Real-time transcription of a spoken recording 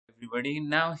everybody.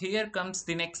 Now here comes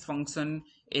the next function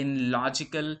in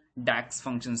logical DAX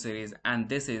function series, and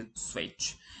this is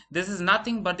switch. This is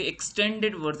nothing but the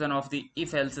extended version of the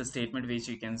if else statement, which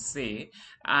you can say.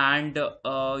 And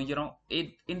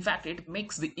it in fact it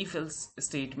makes the if else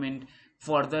statement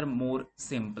further more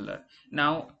simpler.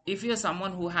 Now if you're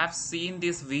someone who have seen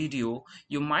this video,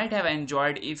 you might have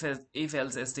enjoyed if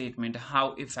else statement.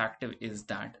 How effective is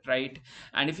that, right?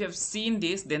 And if you have seen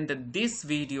this, then this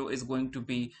video is going to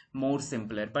be more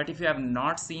simpler. But if you have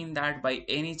not seen that by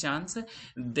any chance,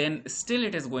 then still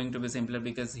it is going to be simpler,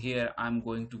 because here I'm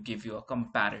going to give you a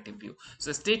comparative view.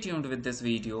 So stay tuned with this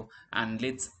video and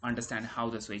let's understand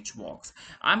how the switch works.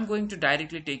 I'm going to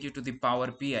directly take you to the Power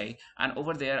BI, and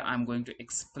over there I'm going to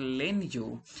explain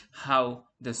you how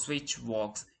the switch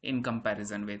works in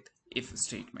comparison with if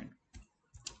statement.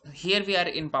 Here we are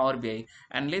in Power BI,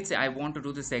 and let's say I want to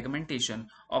do the segmentation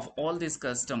of all these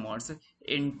customers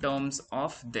in terms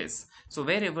of this. So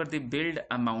wherever the billed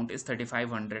amount is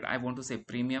 3500, I want to say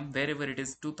premium. Wherever it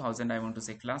is 2000, I want to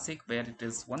say classic. Where it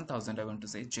is 1000, I want to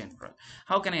say general.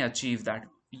 How can I achieve that?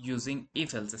 Using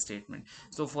if else statement.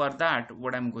 So for that,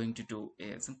 what I'm going to do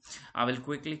is I will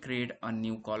quickly create a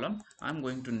new column. I'm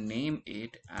going to name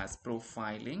it as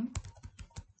profiling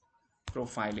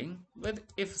with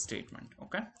if statement.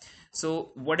 Okay,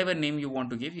 so whatever name you want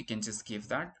to give, you can just give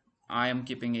that. I am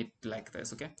keeping it like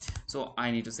this. Okay, so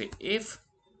I need to say if,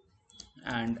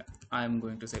 and I'm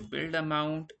going to say build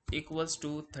amount equals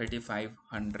to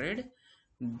 3500,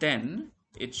 then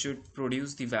it should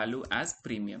produce the value as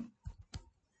premium.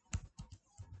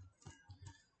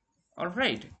 All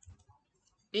right,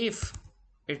 if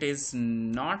it is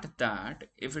not that,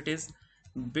 if it is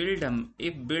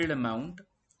if build amount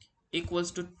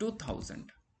equals to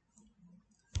 2000,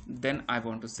 then I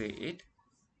want to say it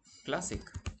classic,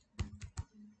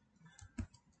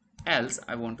 else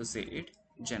I want to say it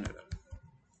general.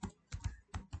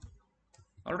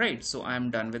 All right, so I am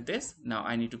done with this. Now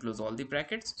I need to close all the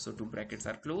brackets. So two brackets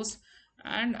are closed,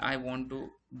 and I want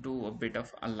to do a bit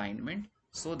of alignment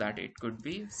so that it could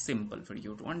be simple for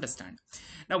you to understand.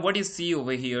 Now what you see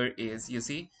over here is, you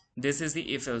see, this is the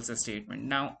if else statement.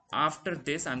 Now after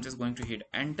this, I'm just going to hit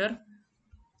enter,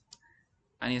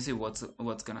 and you see what's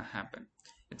gonna happen.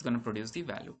 It's gonna produce the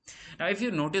value. Now if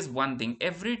you notice one thing,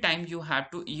 every time you have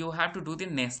to do the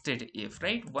nested if,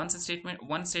 right? Once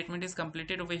one statement is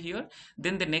completed over here,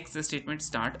 then the next statement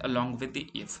start along with the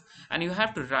if, and you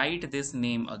have to write this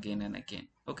name again and again.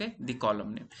 Okay, the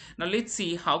column name. Now let's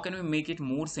see how can we make it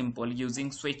more simple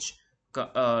using switch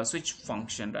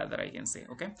function, rather I can say.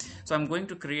 Okay, so I'm going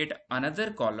to create another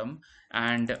column,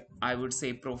 and I would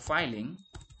say profiling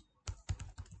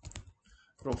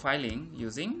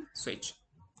using switch,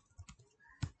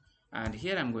 and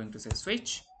here I'm going to say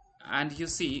switch, and you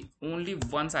see only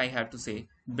once I have to say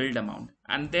build amount,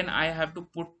 and then I have to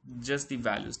put just the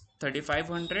values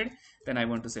 3500, then I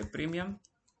want to say premium.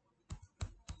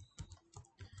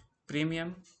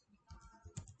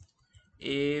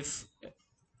 If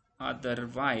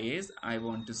otherwise, I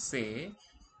want to say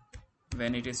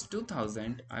when it is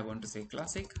 2000, I want to say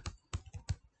classic,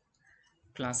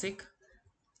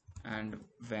 and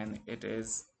when it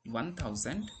is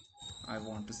 1000, I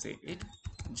want to say it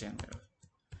general.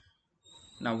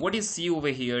 Now what you see over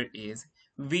here is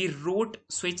we wrote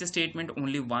switch statement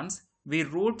only once. We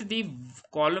wrote the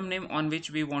column name on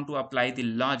which we want to apply the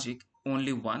logic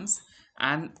only once,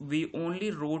 and we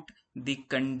only wrote the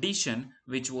condition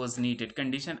which was needed,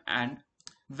 condition and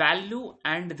value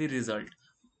and the result.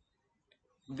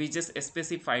 We just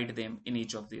specified them in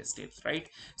each of the steps, right?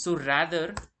 So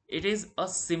rather it is a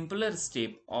simpler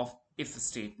step of if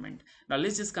statement. Now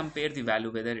let's just compare the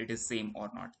value, whether it is same or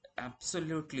not.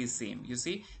 Absolutely same. You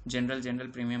see, general,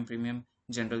 premium,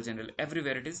 general,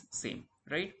 everywhere it is same,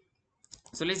 right?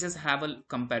 So let's just have a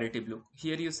comparative look.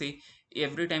 Here you see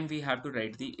every time we have to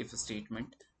write the if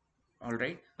statement, all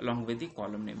right, along with the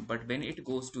column name, but when it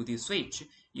goes to the switch,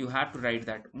 you have to write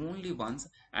that only once,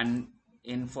 and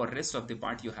for rest of the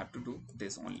part you have to do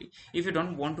this only. If you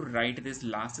don't want to write this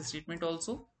last statement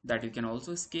also, that you can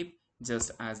also skip,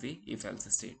 just as the if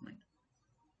else statement.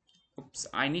 Oops,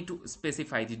 I need to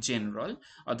specify the general,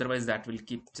 otherwise that will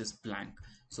keep just blank.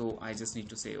 So I just need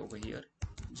to say over here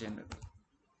general.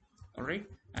 All right,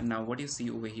 and now what you see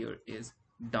over here is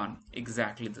done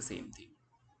exactly the same thing.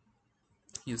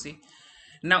 You see,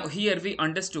 now here we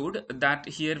understood that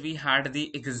here we had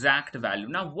the exact value.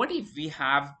 Now what if we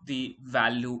have the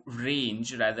value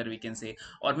range, rather we can say,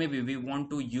 or maybe we want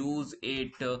to use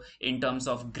it in terms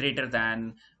of greater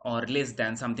than or less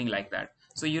than, something like that.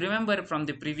 So you remember from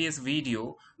the previous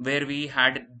video where we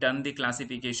had done the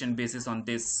classification basis on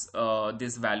this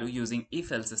value using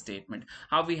if else statement,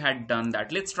 how we had done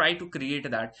that. Let's try to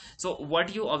create that. So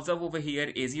what you observe over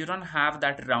here is you don't have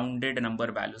that rounded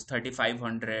number values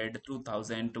 3500,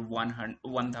 2000 to 100,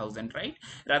 1000, right?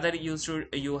 Rather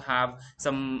you have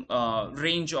some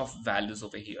range of values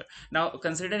over here. Now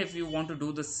consider if you want to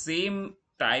do the same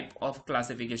type of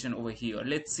classification over here.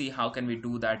 Let's see how can we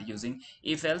do that using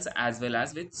if else as well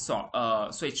as with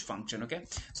switch function. Okay,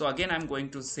 so again I'm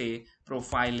going to say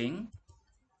profiling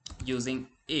using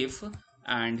if,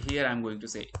 and here I'm going to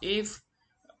say if,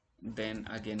 then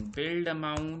again build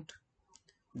amount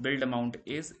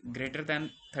is greater than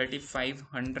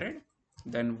 3500,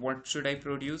 then what should I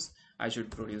produce? I should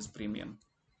produce premium.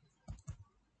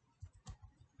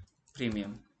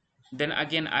 Then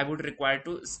again I would require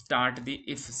to start the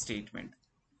if statement.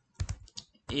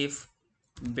 If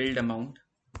build amount,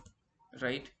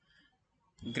 right,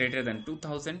 greater than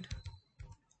 2000,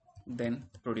 then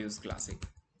produce classic.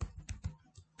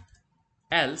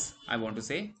 Else I want to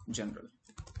say general.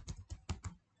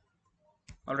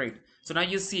 All right, so now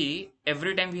you see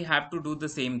every time we have to do the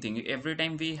same thing. Every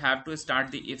time we have to start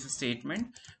the if statement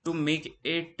to make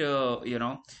it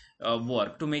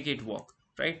work, to make it work,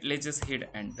 right? Let's just hit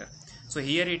enter. So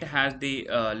here it has the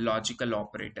logical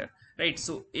operator, right?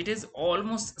 So it is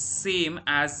almost same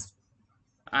as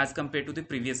compared to the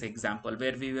previous example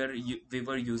where we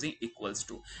were using equals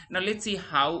to. Now let's see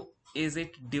how is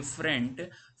it different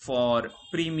for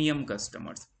premium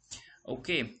customers.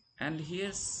 Okay, and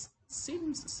here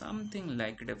seems something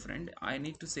like different. I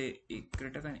need to say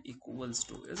greater than equals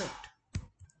to, is it?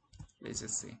 Let's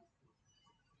just see.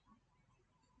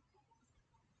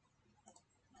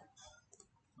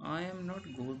 I am not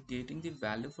getting the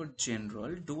value for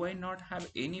general. Do I not have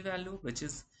any value which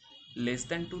is less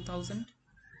than 2000?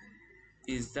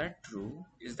 Is that true?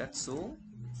 Is that so?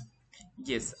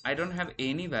 Yes, I don't have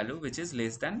any value which is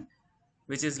less than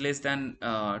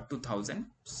 2000.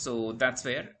 So that's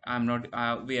where I'm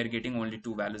not we are getting only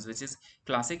two values, which is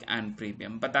classic and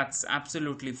premium, but that's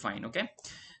absolutely fine. Okay,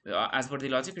 as per the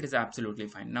logic it is absolutely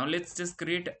fine. Now let's just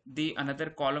create the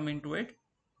another column into it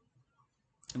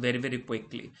very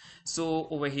quickly. So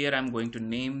over here I'm going to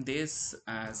name this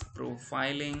as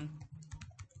profiling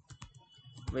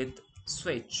with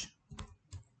switch.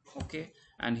 Okay,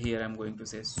 and here I'm going to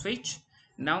say switch.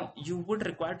 Now you would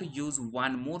require to use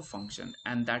one more function,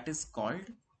 and that is called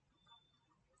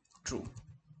true.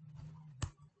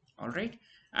 All right,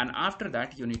 and after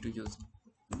that you need to use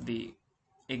the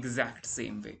exact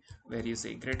same way where you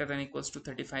say greater than equals to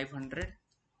 3500,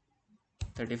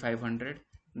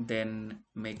 then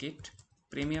make it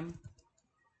premium,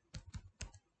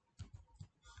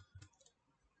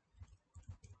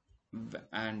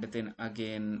 and then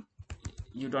again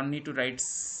you don't need to write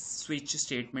switch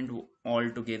statement all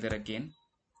together again,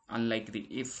 unlike the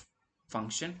if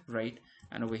function, right?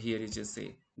 And over here you just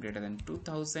say greater than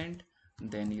 2000,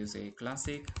 then you say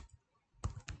classic,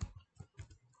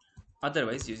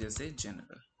 otherwise you just say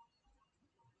general.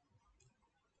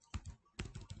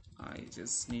 I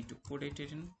just need to put it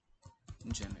in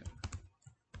general.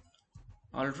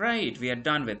 All right, we are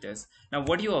done with this. Now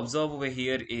what you observe over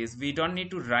here is we don't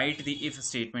need to write the if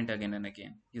statement again and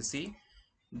again. You see,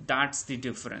 that's the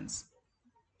difference.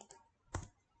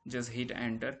 Just hit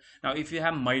enter. Now if you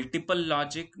have multiple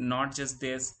logic, not just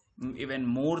this, even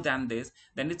more than this,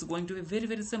 then it's going to be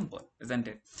very simple, isn't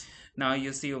it? Now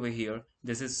you see over here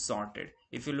this is sorted.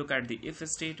 If you look at the if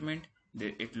statement,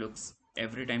 it looks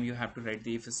every time you have to write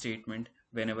the if statement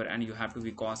whenever, and you have to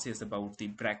be cautious about the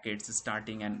brackets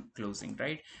starting and closing,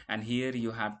 right? And here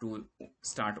you have to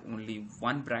start only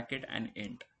one bracket and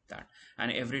end that,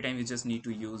 and every time you just need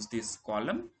to use this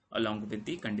column along with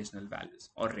the conditional values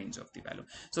or range of the value.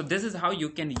 So this is how you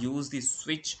can use the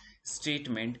switch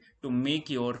statement to make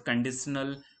your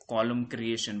conditional column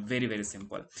creation very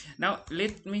simple. Now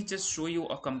let me just show you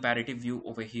a comparative view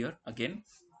over here. Again,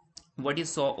 what you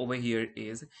saw over here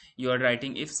is you are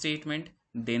writing if statement,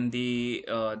 then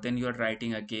then you are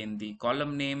writing again the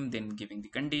column name, then giving the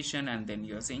condition, and then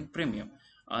you are saying premium.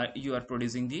 You are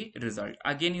producing the result.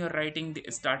 Again you are writing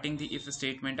starting the if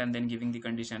statement and then giving the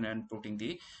condition and putting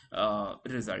the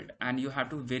result. And you have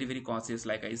to be very cautious,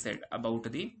 like I said, about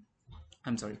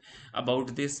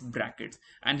this brackets.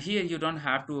 And here you don't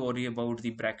have to worry about the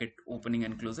bracket opening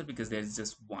and closure because there is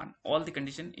just one, all the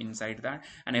condition inside that,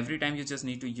 and every time you just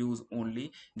need to use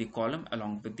only the column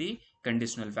along with the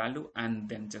conditional value and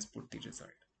then just put the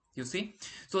result. You see,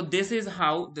 so this is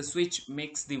how the switch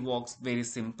makes the works very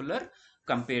simpler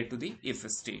compared to the if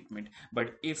statement.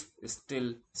 But if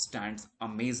still stands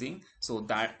amazing, so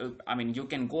that I mean, you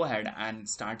can go ahead and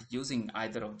start using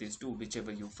either of these two,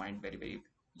 whichever you find very, very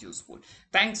useful.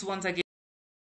 Thanks once again.